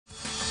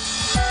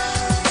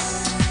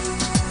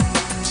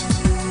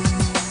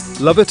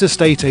Lovett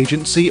Estate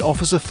Agency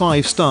offers a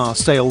 5-star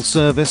sales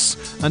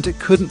service, and it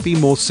couldn't be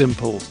more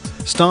simple,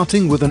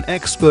 starting with an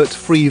expert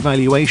free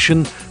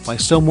valuation by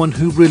someone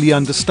who really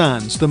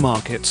understands the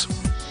market.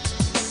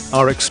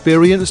 Our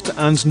experienced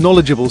and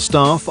knowledgeable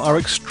staff are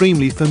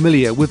extremely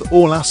familiar with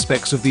all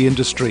aspects of the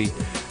industry,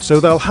 so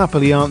they'll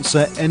happily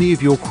answer any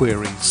of your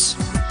queries.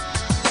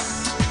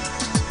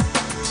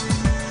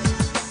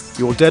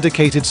 Your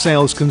dedicated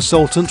sales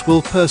consultant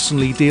will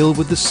personally deal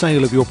with the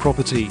sale of your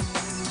property,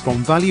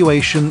 from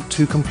valuation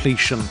to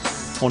completion,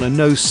 on a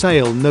no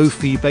sale, no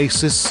fee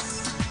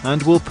basis,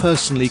 and will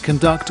personally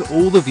conduct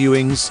all the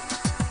viewings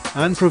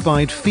and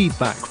provide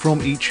feedback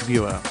from each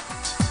viewer.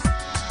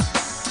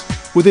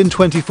 Within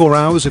 24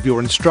 hours of your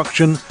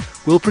instruction,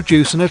 we'll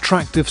produce an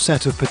attractive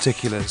set of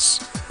particulars,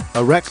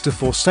 erect a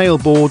for sale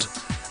board,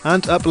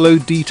 and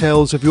upload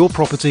details of your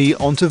property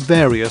onto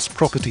various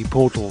property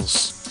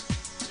portals.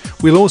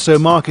 We'll also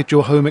market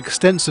your home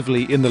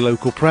extensively in the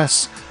local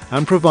press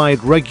and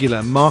provide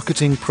regular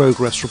marketing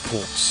progress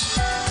reports.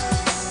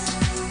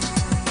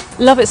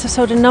 Lovetts have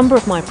sold a number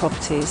of my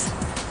properties,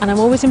 and I'm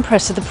always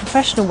impressed with the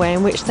professional way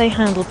in which they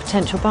handle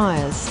potential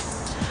buyers.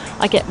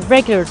 I get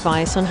regular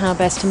advice on how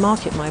best to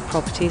market my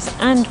properties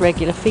and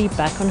regular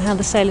feedback on how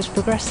the sale is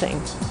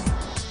progressing.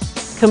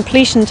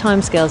 Completion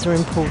timescales are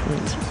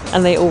important,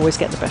 and they always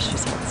get the best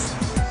results.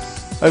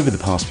 Over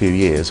the past few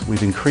years,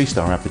 we've increased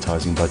our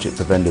advertising budget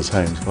for vendors'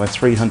 homes by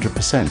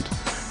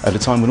 300%, at a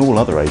time when all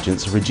other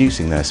agents are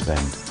reducing their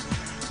spend.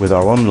 With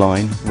our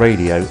online,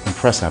 radio and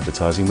press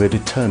advertising, we're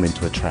determined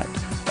to attract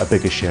a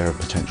bigger share of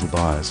potential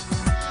buyers.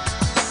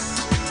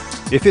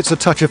 If it's a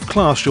touch of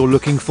class you're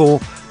looking for,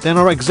 then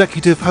our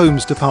Executive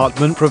Homes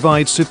Department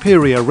provides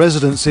superior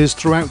residences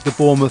throughout the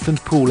Bournemouth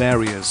and Poole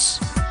areas.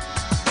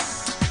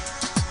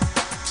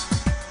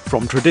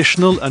 From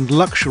traditional and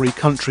luxury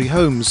country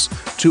homes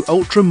to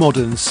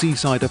ultra-modern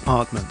seaside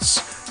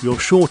apartments, you're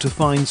sure to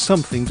find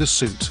something to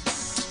suit.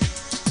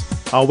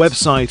 Our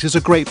website is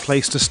a great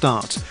place to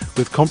start,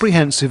 with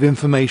comprehensive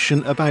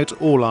information about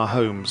all our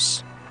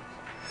homes.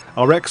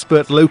 Our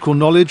expert local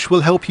knowledge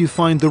will help you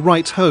find the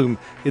right home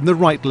in the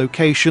right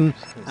location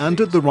and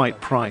at the right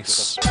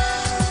price.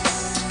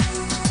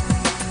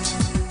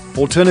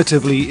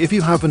 Alternatively, if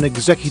you have an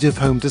executive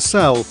home to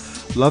sell,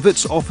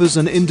 Lovett's offers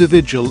an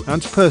individual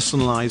and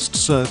personalised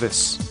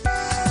service.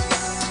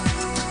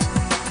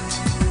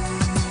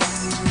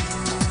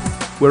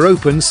 We're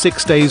open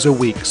 6 days a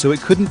week, so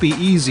it couldn't be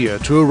easier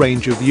to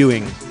arrange a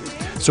viewing.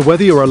 So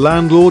whether you're a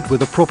landlord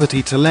with a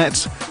property to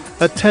let,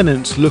 a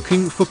tenant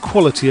looking for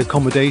quality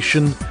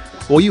accommodation,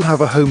 or you have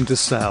a home to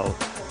sell,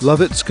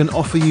 Lovett's can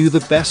offer you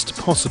the best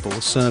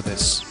possible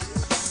service.